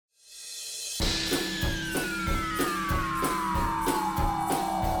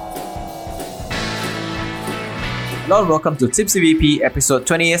Hello and welcome to Tipsy VP episode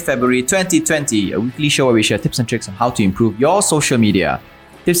 20th February 2020, a weekly show where we share tips and tricks on how to improve your social media.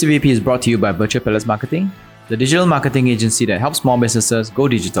 Tipsy VP is brought to you by Virtual Pillars Marketing, the digital marketing agency that helps small businesses go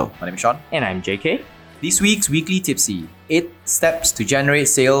digital. My name is Sean. And I'm JK. This week's weekly Tipsy, 8 steps to generate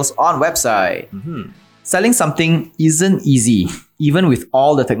sales on website. Selling something isn't easy, even with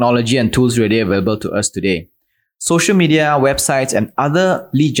all the technology and tools readily available to us today. Social media, websites, and other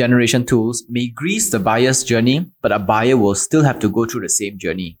lead generation tools may grease the buyer's journey, but a buyer will still have to go through the same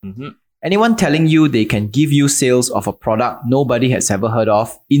journey. Anyone telling you they can give you sales of a product nobody has ever heard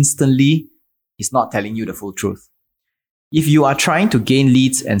of instantly is not telling you the full truth. If you are trying to gain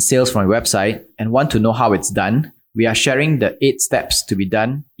leads and sales from a website and want to know how it's done, we are sharing the 8 steps to be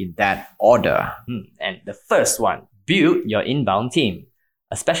done in that order. And the first one, build your inbound team.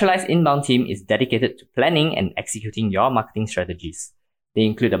 A specialized inbound team is dedicated to planning and executing your marketing strategies. They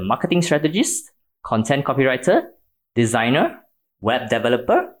include a marketing strategist, content copywriter, designer, web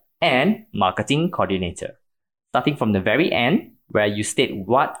developer, and marketing coordinator. Starting from the very end, where you state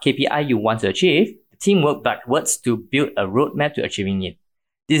what KPI you want to achieve, the team works backwards to build a roadmap to achieving it.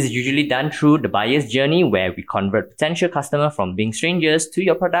 This is usually done through the buyer's journey, where we convert potential customers from being strangers to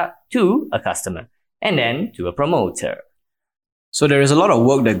your product to a customer, and then to a promoter. So there is a lot of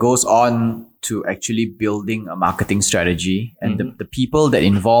work that goes on to actually building a marketing strategy. And the people that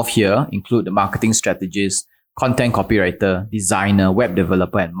involve here include the marketing strategist, content copywriter, designer, web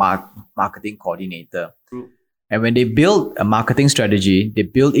developer, and marketing coordinator. True. And when they build a marketing strategy, they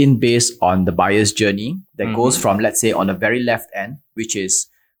build in based on the buyer's journey that goes from, let's say, on the very left end, which is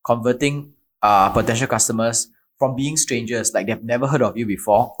converting potential customers from being strangers, like they've never heard of you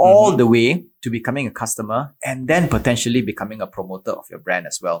before, all the way to becoming a customer and then potentially becoming a promoter of your brand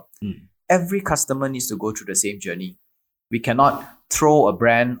as well. Every customer needs to go through the same journey. We cannot throw a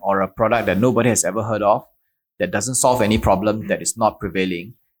brand or a product that nobody has ever heard of, that doesn't solve any problem, that is not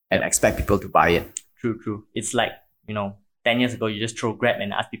prevailing, and expect people to buy it. True. It's like, 10 years ago, you just throw Grab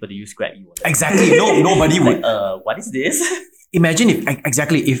and ask people to use Grab. You were like, Exactly. Nobody would. What is this?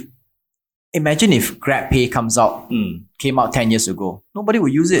 Imagine if GrabPay came out 10 years ago. Nobody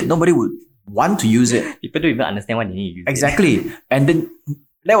would use it. Nobody would want to use it. People don't even understand why they need to use it. Exactly. And then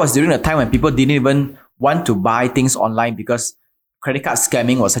that was during a time when people didn't even want to buy things online because credit card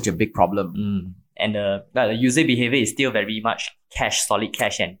scamming was such a big problem. And the user behavior is still very much solid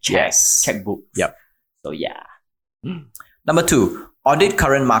cash and checkbooks. Yep. So yeah. Number 2, audit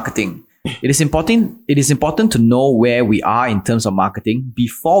current marketing. It is important to know where we are in terms of marketing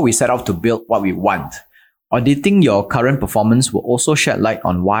before we set out to build what we want. Auditing your current performance will also shed light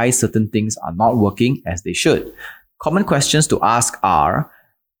on why certain things are not working as they should. Common questions to ask are: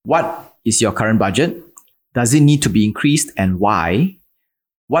 what is your current budget? Does it need to be increased and why?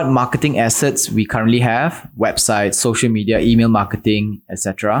 What marketing assets we currently have, websites, social media, email marketing,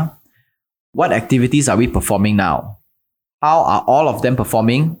 etc. What activities are we performing now? How are all of them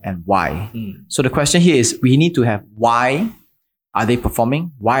performing and why? So the question here is, we need to have why are they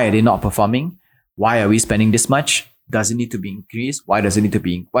performing? Why are they not performing? Why are we spending this much? Does it need to be increased? Why does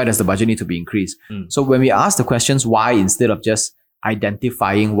the budget need to be increased? So when we ask the questions why instead of just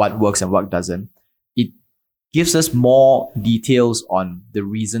identifying what works and what doesn't, it gives us more details on the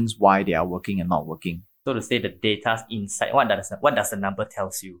reasons why they are working and not working. So to say the data's inside, what does the number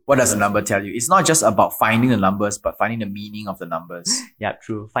tells you? What does the number tell you? It's not just about finding the numbers, but finding the meaning of the numbers. Yeah,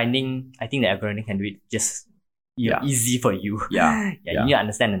 true. I think the algorithm can do it just easy for you. Yeah. You need to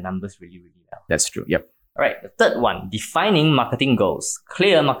understand the numbers really, really well. That's true. Yep. All right. The third one, defining marketing goals.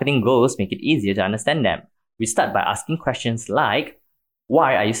 Clear marketing goals make it easier to understand them. We start by asking questions like,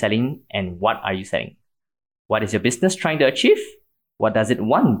 why are you selling and what are you selling? What is your business trying to achieve? What does it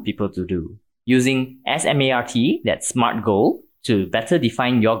want people to do? Using SMART, that SMART goal, to better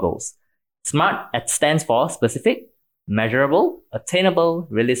define your goals. SMART stands for specific, measurable, attainable,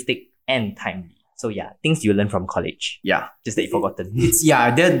 realistic, and timely. So yeah, things you learn from college. Yeah. Just that you've forgotten.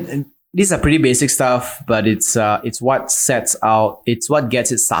 These are pretty basic stuff, but it's what sets out, it's what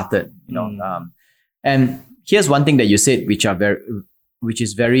gets it started, and here's one thing that you said, which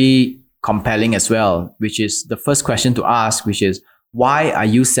is very compelling as well, which is the first question to ask, which is, why are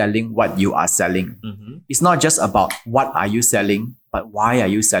you selling what you are selling? It's not just about what are you selling, but why are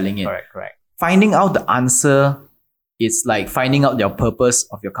you selling it? Correct. Finding out the answer is like finding out your purpose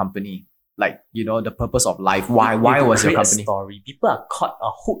of your company. Like, the purpose of life. Why was your company? A story. People are caught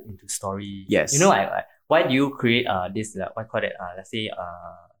or hooked into story. Yes. Why do you create this, what call it, let's say,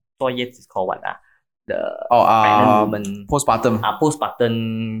 多月 is called what? Pregnant woman.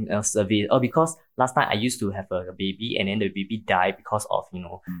 Postpartum survey. Because last time I used to have a baby and then the baby died because of,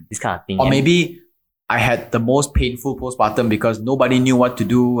 this kind of thing. Or maybe I had the most painful postpartum because nobody knew what to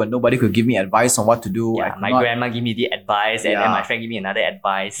do and nobody could give me advice on what to do. Yeah, my grandma gave me the advice and then my friend gave me another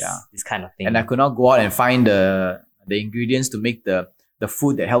advice. Yeah. This kind of thing. And I could not go out and find the ingredients to make the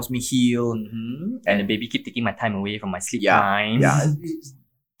food that helps me heal. Mm-hmm. And the baby keep taking my time away from my sleep Yeah, time. yeah.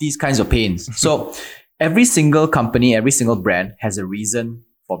 These kinds of pains. So every single company, every single brand has a reason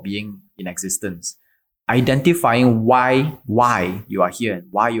for being in existence. Identifying why you are here and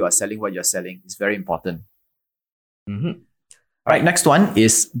why you are selling what you're selling is very important. Mm-hmm. Right, next one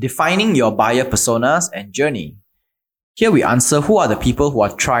is defining your buyer personas and journey. Here we answer who are the people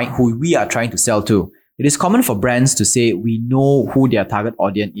who we are trying to sell to. It is common for brands to say we know who their target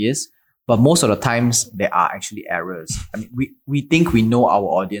audience is, but most of the times there are actually errors. I mean, we think we know our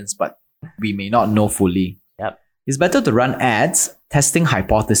audience, but we may not know fully. Yep. It's better to run ads, testing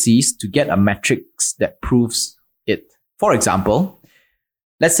hypotheses to get a metrics that proves it. For example,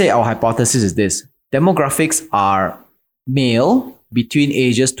 let's say our hypothesis is this. Demographics are male between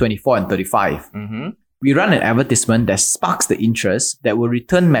ages 24 and 35. Mm-hmm. We run an advertisement that sparks the interest that will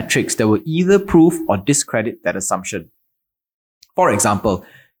return metrics that will either prove or discredit that assumption. For example,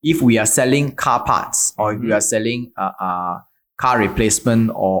 if we are selling car parts or if we are selling car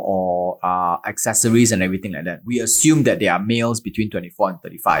replacement or accessories and everything like that, we assume that they are males between 24 and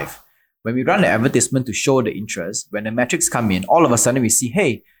 35. When we run an advertisement to show the interest, when the metrics come in, all of a sudden we see,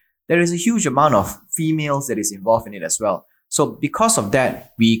 hey, there is a huge amount of females that is involved in it as well. So because of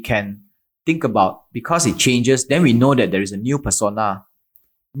that, we can think about, because it changes, then we know that there is a new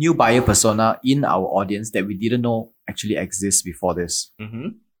buyer persona in our audience that we didn't know actually exists before this. Mm-hmm.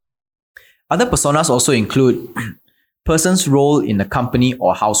 Other personas also include person's role in the company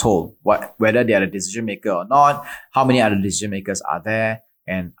or household, whether they are a decision maker or not, how many other decision makers are there,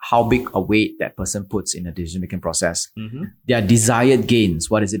 and how big a weight that person puts in the decision-making process. Mm-hmm. Their desired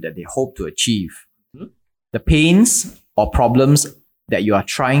gains, what is it that they hope to achieve? Mm-hmm. The pains or problems that you are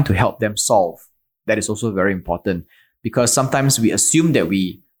trying to help them solve. That is also very important because sometimes we assume that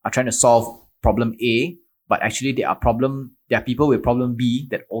we are trying to solve problem A, but actually there are people with problem B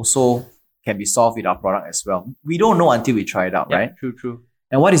that also can be solved with our product as well. We don't know until we try it out, right? True.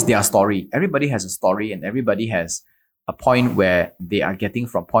 And what is their story? Everybody has a story and everybody has a point where they are getting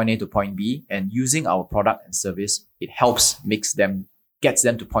from point A to point B, and using our product and service, it gets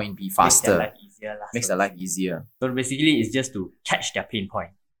them to point B faster. Makes their life easier. So basically, it's just to catch their pain point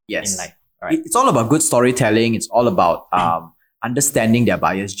Yes. in life. Right? It's all about good storytelling. It's all about understanding their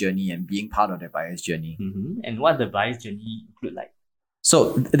buyer's journey and being part of their buyer's journey. Mm-hmm. And what the buyer's journey include like?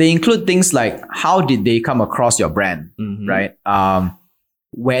 So they include things like how did they come across your brand, Mm-hmm. right?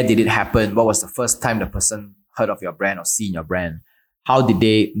 Where did it happen? What was the first time the person heard of your brand or seen your brand? How did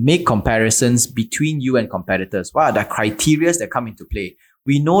they make comparisons between you and competitors? What are the criteria that come into play?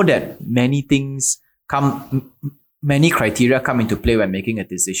 We know that many criteria come into play when making a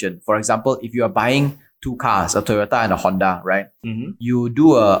decision. For example, if you are buying two cars, a Toyota and a Honda, right? Mm-hmm. You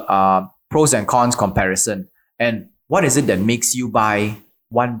do a pros and cons comparison. And what is it that makes you buy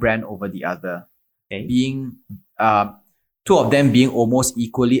one brand over the other? Okay. Being two of them being almost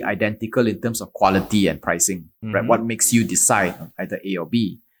equally identical in terms of quality and pricing, right? What makes you decide on either A or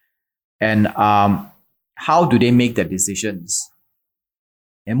B? And how do they make their decisions?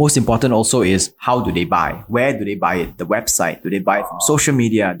 And most important also is how do they buy? Where do they buy it? The website? Do they buy it from social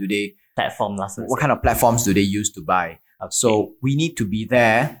media? What kind of platforms do they use to buy? Okay. So we need to be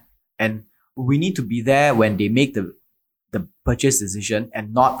there, and we need to be there when they make the purchase decision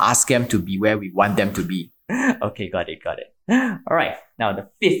and not ask them to be where we want them to be. Okay, got it. All right. Now the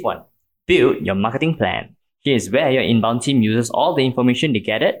fifth one, build your marketing plan. Here is where your inbound team uses all the information they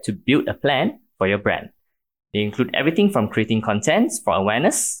gathered to build a plan for your brand. They include everything from creating contents for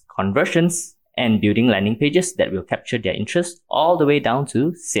awareness, conversions, and building landing pages that will capture their interest all the way down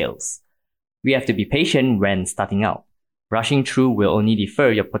to sales. We have to be patient when starting out. Rushing through will only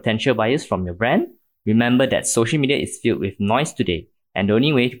defer your potential buyers from your brand. Remember that social media is filled with noise today, and the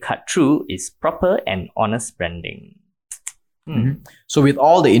only way to cut through is proper and honest branding. Mm-hmm. So with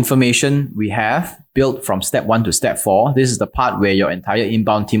all the information we have built from step 1 to step 4, this is the part where your entire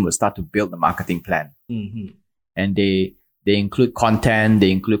inbound team will start to build the marketing plan. Mm-hmm. And they include content,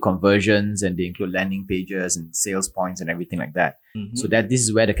 they include conversions, and they include landing pages and sales points and everything like that. Mm-hmm. So that this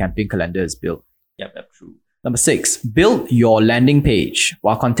is where the campaign calendar is built. Yep, true. Number 6, build your landing page.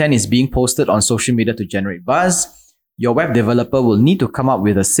 While content is being posted on social media to generate buzz, your web developer will need to come up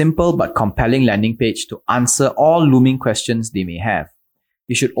with a simple but compelling landing page to answer all looming questions they may have.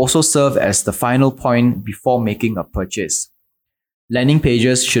 It should also serve as the final point before making a purchase. Landing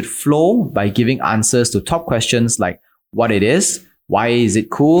pages should flow by giving answers to top questions like what it is, why is it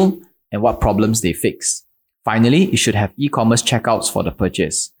cool, and what problems they fix. Finally, it should have e-commerce checkouts for the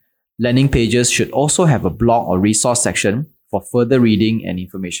purchase. Landing pages should also have a blog or resource section for further reading and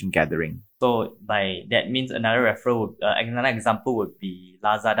information gathering. So by that means another example would be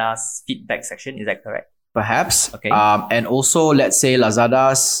Lazada's feedback section. Is that correct? Perhaps. Okay. And also, let's say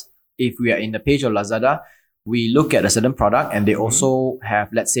Lazada's, if we are in the page of Lazada, we look at a certain product and they also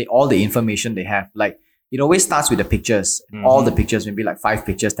have, let's say, all the information they have. Like, it always starts with the pictures, all the pictures, maybe like 5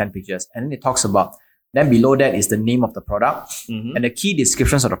 pictures, 10 pictures. And then it talks about, then below that is the name of the product and the key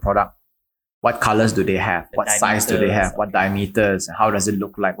descriptions of the product. What colors do they have? What size do they have? What diameters? How does it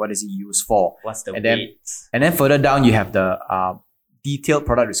look like? What is it used for? What's the and weight? Then further down, you have the detailed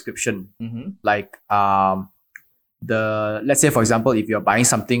product description. Like let's say, for example, if you're buying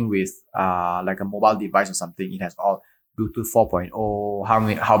something with like a mobile device or something, it has all Bluetooth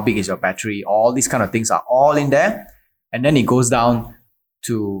 4.0, how big is your battery? All these kind of things are all in there. And then it goes down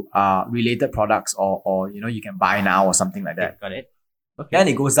to related products or you can buy now or something like that. Got it. Okay. Then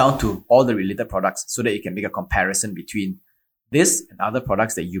it goes down to all the related products so that you can make a comparison between this and other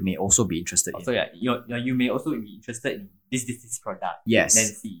products that you may also be interested in. So yeah, you may also be interested in this product. Yes. Then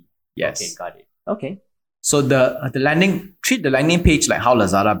see. Yes. Okay, got it. Okay. So treat the landing page like how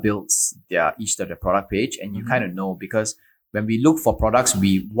Lazada builds each of the product page, and you kind of know, because when we look for products,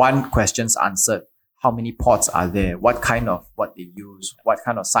 we want questions answered. How many ports are there? What they use? What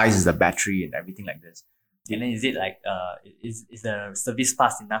kind of size is the battery and everything like this? And then is it like is the service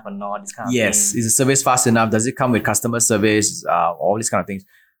fast enough or not? This kind of Yes, thing. is the service fast enough? Does it come with customer service? All these kind of things.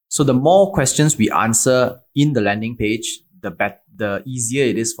 So the more questions we answer in the landing page, the easier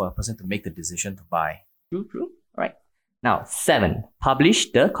it is for a person to make the decision to buy. True. Right. Now, 7,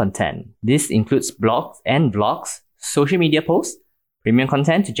 publish the content. This includes blogs and vlogs, social media posts, premium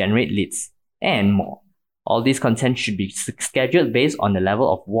content to generate leads, and more. All this content should be scheduled based on the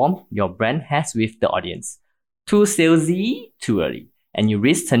level of warmth your brand has with the audience. Too salesy, too early, and you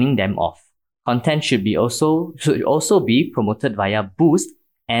risk turning them off. Content should also be promoted via boost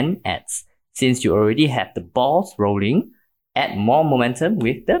and ads. Since you already have the balls rolling, add more momentum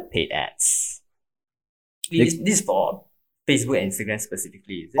with the paid ads. This is for Facebook and Instagram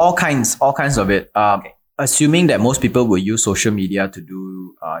specifically, is it? All kinds of it. Okay. Assuming that most people will use social media to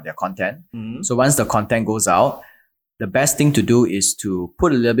do their content. So once the content goes out, the best thing to do is to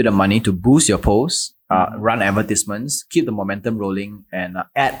put a little bit of money to boost your posts, run advertisements, keep the momentum rolling, and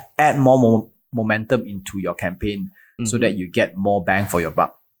add more momentum into your campaign so that you get more bang for your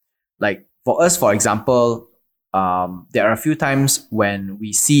buck. Like for us, for example, there are a few times when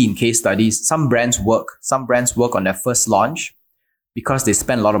we see in case studies, some brands work on their first launch because they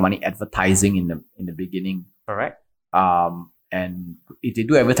spend a lot of money advertising in the beginning. Correct. And if they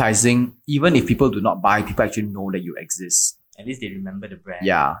do advertising, even if people do not buy, people actually know that you exist. At least they remember the brand.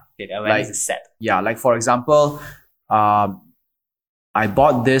 Yeah. Okay, the awareness is set. Yeah, like for example, I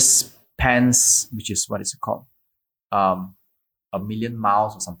bought this pants, which is, what is it called? A Million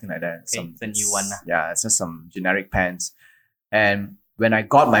Miles or something like that. Okay, it's a new one. Yeah, it's just some generic pants. And when I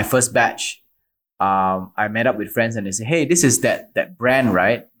got my first batch, I met up with friends and they say, "Hey, this is that brand,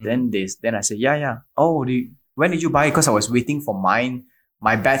 right?" Then I said, "Yeah. Oh, when did you buy it?" Because I was waiting for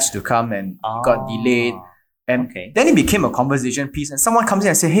my batch to come and it got delayed. And then it became a conversation piece. And someone comes in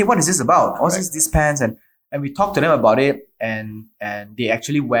and says, "Hey, what is this about? What's this pants?" And we talked to them about it, and they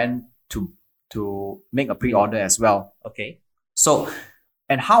actually went to make a pre-order as well. Okay. So,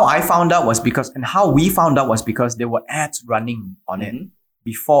 and how we found out was because there were ads running on it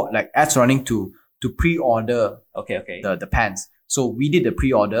before, like ads running to pre-order the pants. So we did the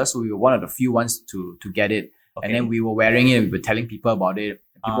pre-order, so we were one of the few ones to get it. Okay. And then we were wearing it, we were telling people about it.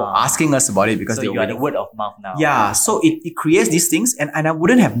 People were asking us about it because so they were you are the word of mouth now. Yeah, so it creates these things, and we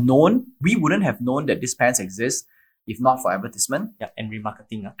wouldn't have known that these pants exist if not for advertisement. Yeah, and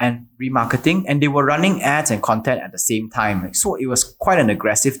remarketing. And they were running ads and content at the same time. So it was quite an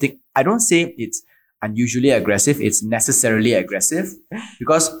aggressive thing. I don't say it's unusually aggressive, it's necessarily aggressive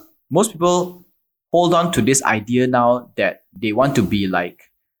because most people hold on to this idea now that they want to be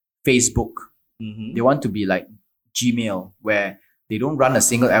like Facebook. They want to be like Gmail, where they don't run a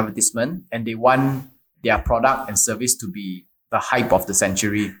single advertisement and they want their product and service to be the hype of the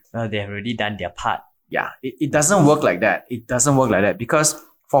century. Well, they have already done their part. Yeah, it doesn't work like that. It doesn't work like that because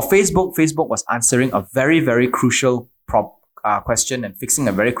for Facebook was answering a very, very crucial question and fixing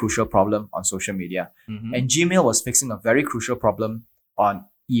a very crucial problem on social media. And Gmail was fixing a very crucial problem on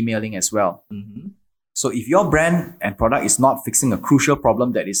emailing as well. So if your brand and product is not fixing a crucial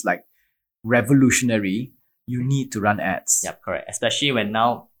problem that is like revolutionary, you need to run ads. Yep, correct. Especially when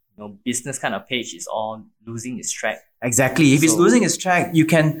now business kind of page is all losing its track. Exactly. If it's So- losing its track, you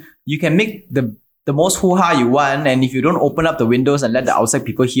can make the most hoo-ha you want, and if you don't open up the windows and let the outside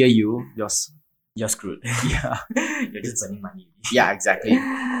people hear you, You're screwed. yeah. You're just burning money. Yeah, exactly.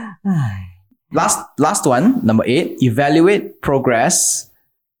 Last one, number 8, evaluate progress,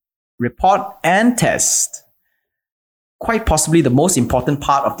 report and test. Quite possibly the most important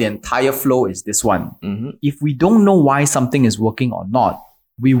part of the entire flow is this one. Mm-hmm. If we don't know why something is working or not,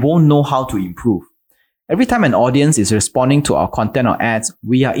 we won't know how to improve. Every time an audience is responding to our content or ads,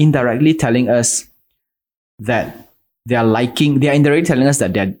 we are indirectly telling us that they are indirectly telling us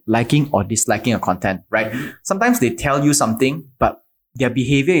that they're liking or disliking a content, right? Sometimes they tell you something, but their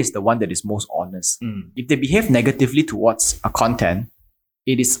behavior is the one that is most honest. If they behave negatively towards a content,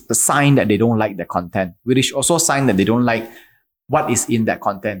 it is a sign that they don't like the content, which is also a sign that they don't like what is in that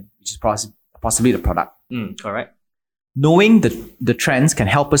content, which is possibly the product. Correct. Knowing the trends can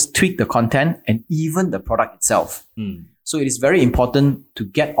help us tweak the content and even the product itself. So it is very important to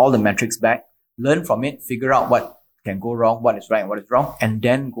get all the metrics back, learn from it, figure out what can go wrong, what is right and what is wrong, and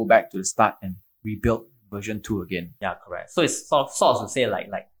then go back to the start and rebuild version 2 again. Yeah, correct. So it's sort of to say like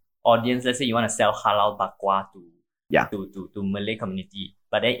audience, let's say you want to sell halal bakwa to Malay community,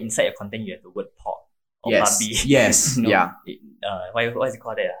 but then inside your content you have the word pork or babi. Yes. Yeah. What is it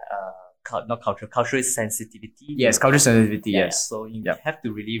called? Not cultural sensitivity. Yes, cultural sensitivity, yes. So you Yep. have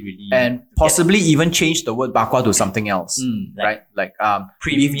to really And possibly even change the word bakwa to something else, like right? Like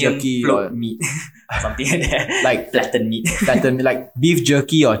premium beef jerky float or meat, something like that. like flattened meat. like beef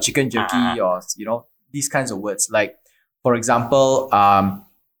jerky or chicken jerky or these kinds of words. Like for example,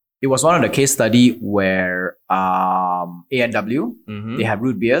 it was one of the case study where A&W they have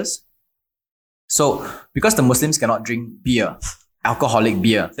root beers. So because the Muslims cannot drink beer, alcoholic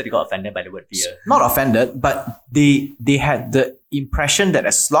beer, So they got offended by the word beer. not offended, but they had the impression that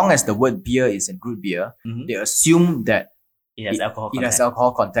as long as the word beer is in root beer, they assume that It has alcohol it content. has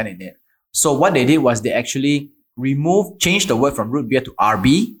alcohol content in it. So what they did was they actually changed the word from root beer to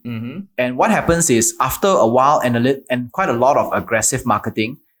RB. And what happens is after a while and quite a lot of aggressive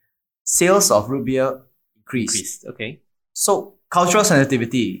marketing, sales of root beer increased. Okay. So cultural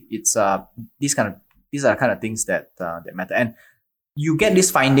sensitivity, it's these are the kind of things that matter. And you get these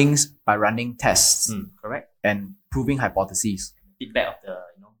findings by running tests Correct. and proving hypotheses. Feedback of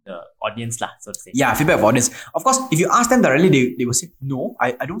the audience lah, so to say. Yeah, feedback of audience. Of course, if you ask them directly, they will say, no,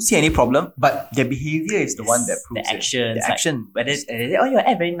 I don't see any problem. But their behavior is the one that proves the action. The action. Whether your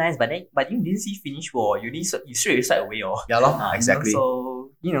ad very nice, but you didn't see finish war. You straight away swipe away or. Yeah, lor, exactly.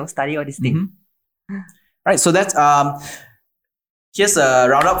 So study all these things. Right, so that's here's a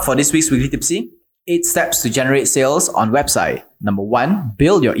roundup for this week's Weekly Tipsy. 8 steps to generate sales on website. Number 1,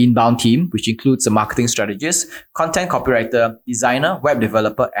 build your inbound team, which includes a marketing strategist, content copywriter, designer, web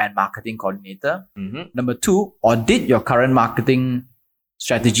developer, and marketing coordinator. Number 2, audit your current marketing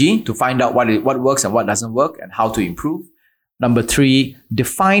strategy to find out what works and what doesn't work and how to improve. Number 3,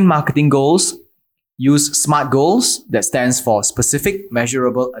 define marketing goals. Use SMART goals that stands for specific,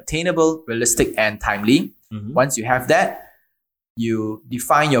 measurable, attainable, realistic, and timely. Once you have that, you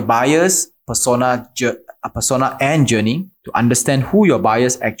define your buyers, persona and journey to understand who your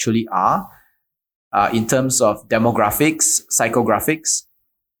buyers actually are in terms of demographics, psychographics,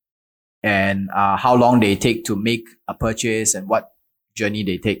 and how long they take to make a purchase and what journey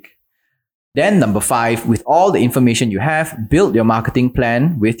they take. Then number 5, with all the information you have, build your marketing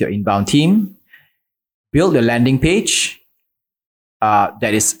plan with your inbound team. Build a landing page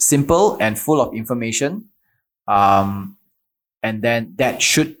that is simple and full of information. And then that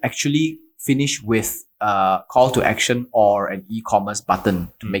should actually finish with a call to action or an e-commerce button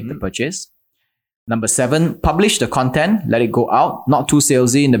to make the purchase. Number 7, publish the content, let it go out, not too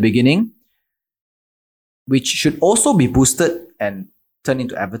salesy in the beginning, which should also be boosted and turned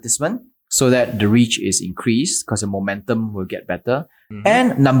into advertisement so that the reach is increased because the momentum will get better.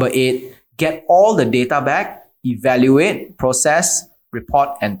 And number 8, get all the data back, evaluate, process, report,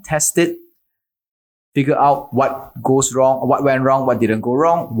 and test it. Figure out what goes wrong, what went wrong, what didn't go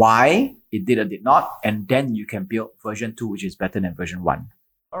wrong, why it did or did not, and then you can build version 2, which is better than version 1.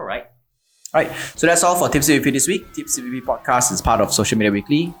 All right. All right, so that's all for Tipsy VP this week. Tipsy VP podcast is part of Social Media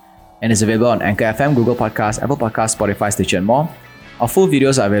Weekly and is available on Anchor FM, Google Podcasts, Apple Podcasts, Spotify, Stitcher, and more. Our full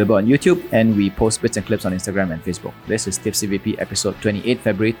videos are available on YouTube, and we post bits and clips on Instagram and Facebook. This is Tipsy VP episode 28,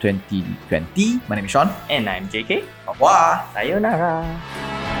 February 2020. My name is Sean. And I'm JK. Au revoir.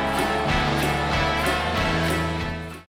 Sayonara.